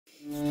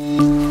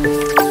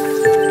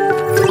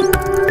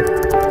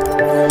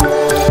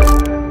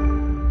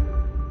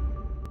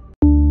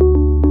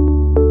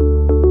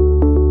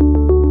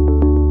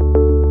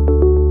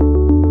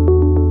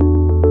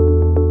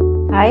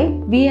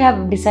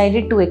have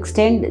decided to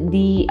extend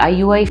the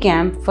IUI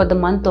camp for the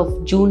month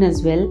of June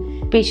as well.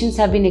 Patients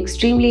have been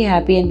extremely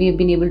happy and we have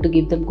been able to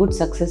give them good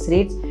success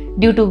rates,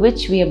 due to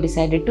which we have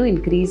decided to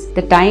increase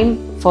the time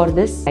for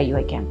this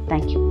IUI camp.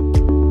 Thank you.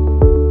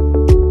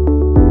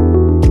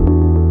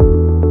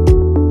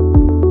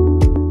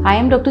 I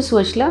am Dr.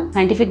 Suvarchala,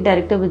 Scientific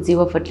Director with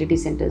Ziva Fertility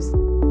Centers.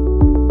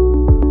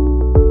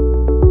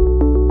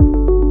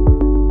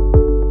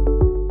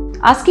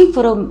 Asking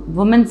for a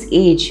woman's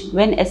age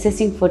when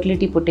assessing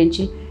fertility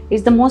potential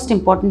is the most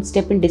important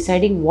step in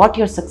deciding what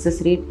your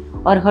success rate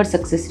or her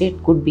success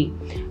rate could be.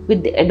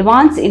 With the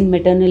advance in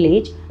maternal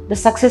age, the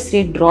success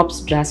rate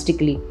drops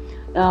drastically.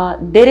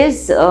 There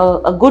is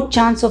a good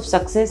chance of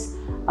success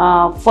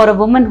for a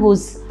woman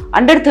who's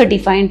under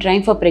 35 and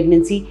trying for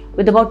pregnancy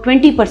with about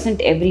 20%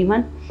 every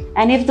month.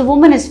 And if the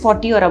woman is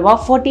 40 or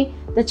above 40,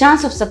 the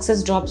chance of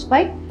success drops to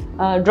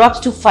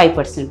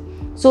 5%.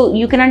 So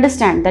you can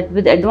understand that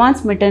with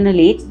advanced maternal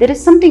age, there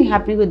is something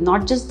happening with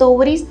not just the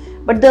ovaries,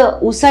 but the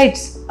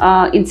oocytes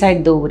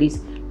inside the ovaries.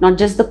 Not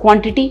just the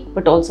quantity,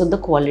 but also the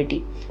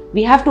quality.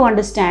 We have to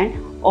understand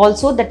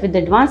also that with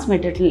advanced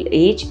maternal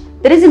age,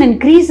 there is an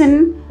increase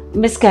in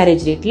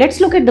miscarriage rate.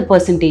 Let's look at the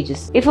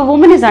percentages. If a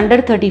woman is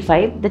under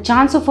 35, the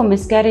chance of a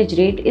miscarriage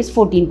rate is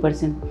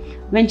 14%.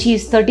 When she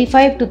is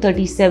 35 to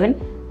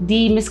 37,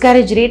 the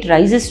miscarriage rate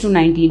rises to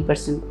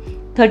 19%.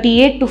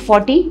 38 to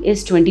 40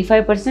 is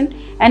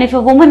 25%, and if a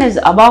woman is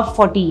above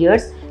 40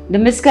 years, the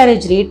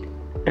miscarriage rate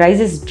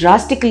rises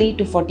drastically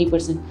to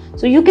 40%.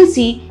 So you can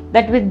see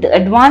that with the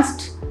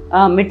advanced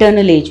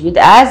maternal age,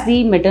 as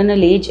the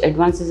maternal age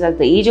advances, as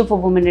the age of a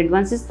woman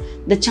advances,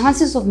 the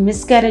chances of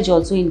miscarriage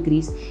also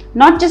increase.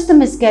 Not just the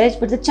miscarriage,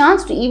 but the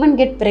chance to even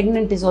get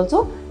pregnant is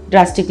also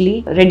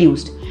drastically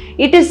reduced.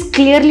 It is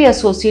clearly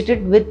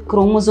associated with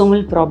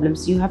chromosomal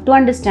problems. You have to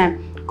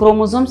understand,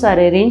 chromosomes are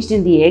arranged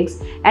in the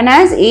eggs, and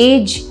as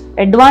age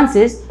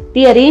advances,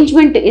 the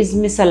arrangement is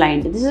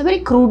misaligned. This is very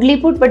crudely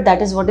put, but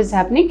that is what is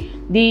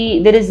happening.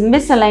 There is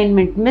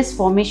misalignment,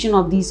 misformation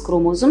of these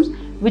chromosomes,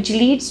 which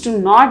leads to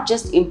not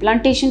just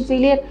implantation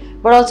failure,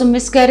 but also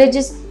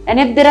miscarriages. And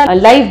if there are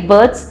live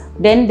births,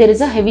 then there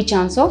is a heavy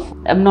chance of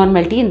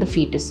abnormality in the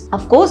fetus.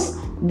 Of course,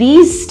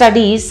 these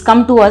studies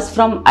come to us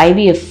from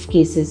IVF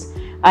cases.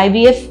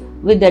 IVF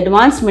with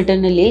advanced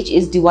maternal age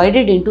is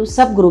divided into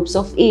subgroups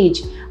of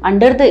age.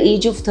 Under the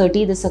age of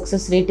 30, the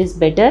success rate is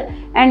better,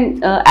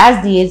 and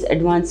as the age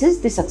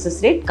advances, the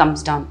success rate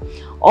comes down.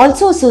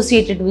 Also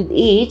associated with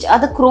age are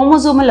the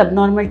chromosomal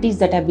abnormalities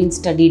that have been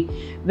studied.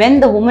 When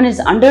the woman is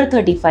under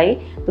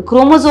 35, the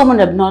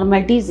chromosomal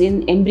abnormalities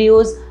in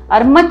embryos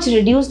are much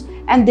reduced,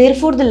 and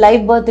therefore the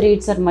live birth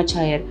rates are much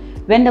higher.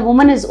 When the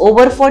woman is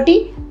over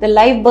 40, the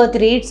live birth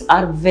rates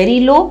are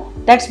very low.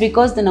 That's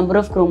because the number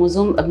of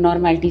chromosome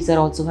abnormalities are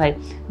also high.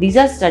 These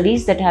are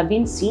studies that have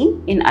been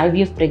seen in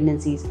IVF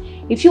pregnancies.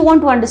 If you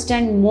want to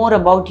understand more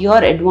about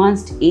your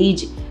advanced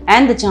age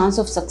and the chance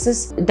of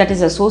success that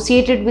is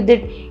associated with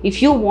it,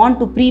 if you want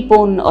to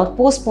prepone or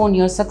postpone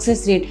your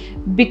success rate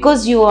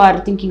because you are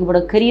thinking about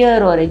a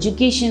career or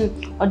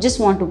education, or just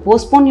want to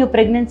postpone your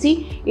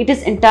pregnancy, it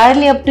is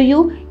entirely up to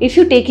you if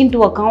you take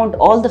into account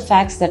all the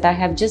facts that I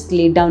have just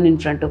laid down in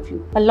front of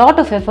you. A lot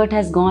of effort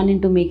has gone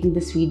into making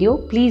this video.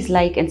 Please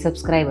like and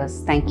subscribe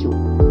us. Thank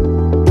you.